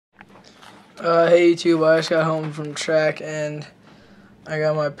Hey YouTube, I just got home from track and I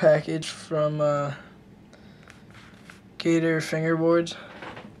got my package from Gator Fingerboards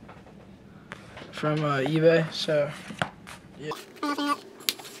from eBay. So yeah.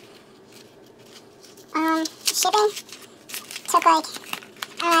 Shipping took I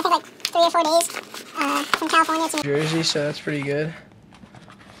think like 3 or 4 days from California to Jersey, so that's pretty good.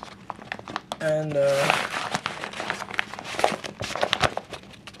 And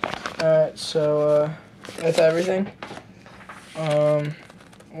alright, so that's everything.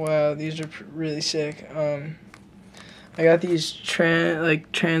 Wow, these are really sick. I got these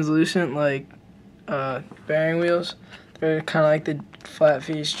translucent bearing wheels. They're kind of like the flat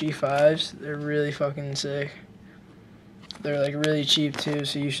face G5s. They're really fucking sick. They're like really cheap too,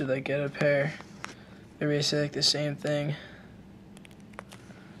 so you should like get a pair. They're basically like the same thing.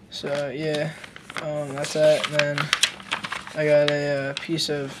 So yeah, that's that. And then I got a piece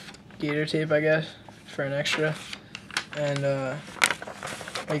of Gator tape, I guess, for an extra, and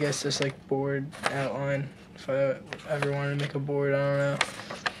I guess this like board outline if I ever wanted to make a board. I don't know.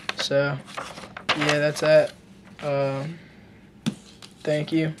 So yeah, that's that.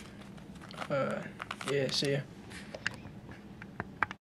 Thank you. Yeah, see ya.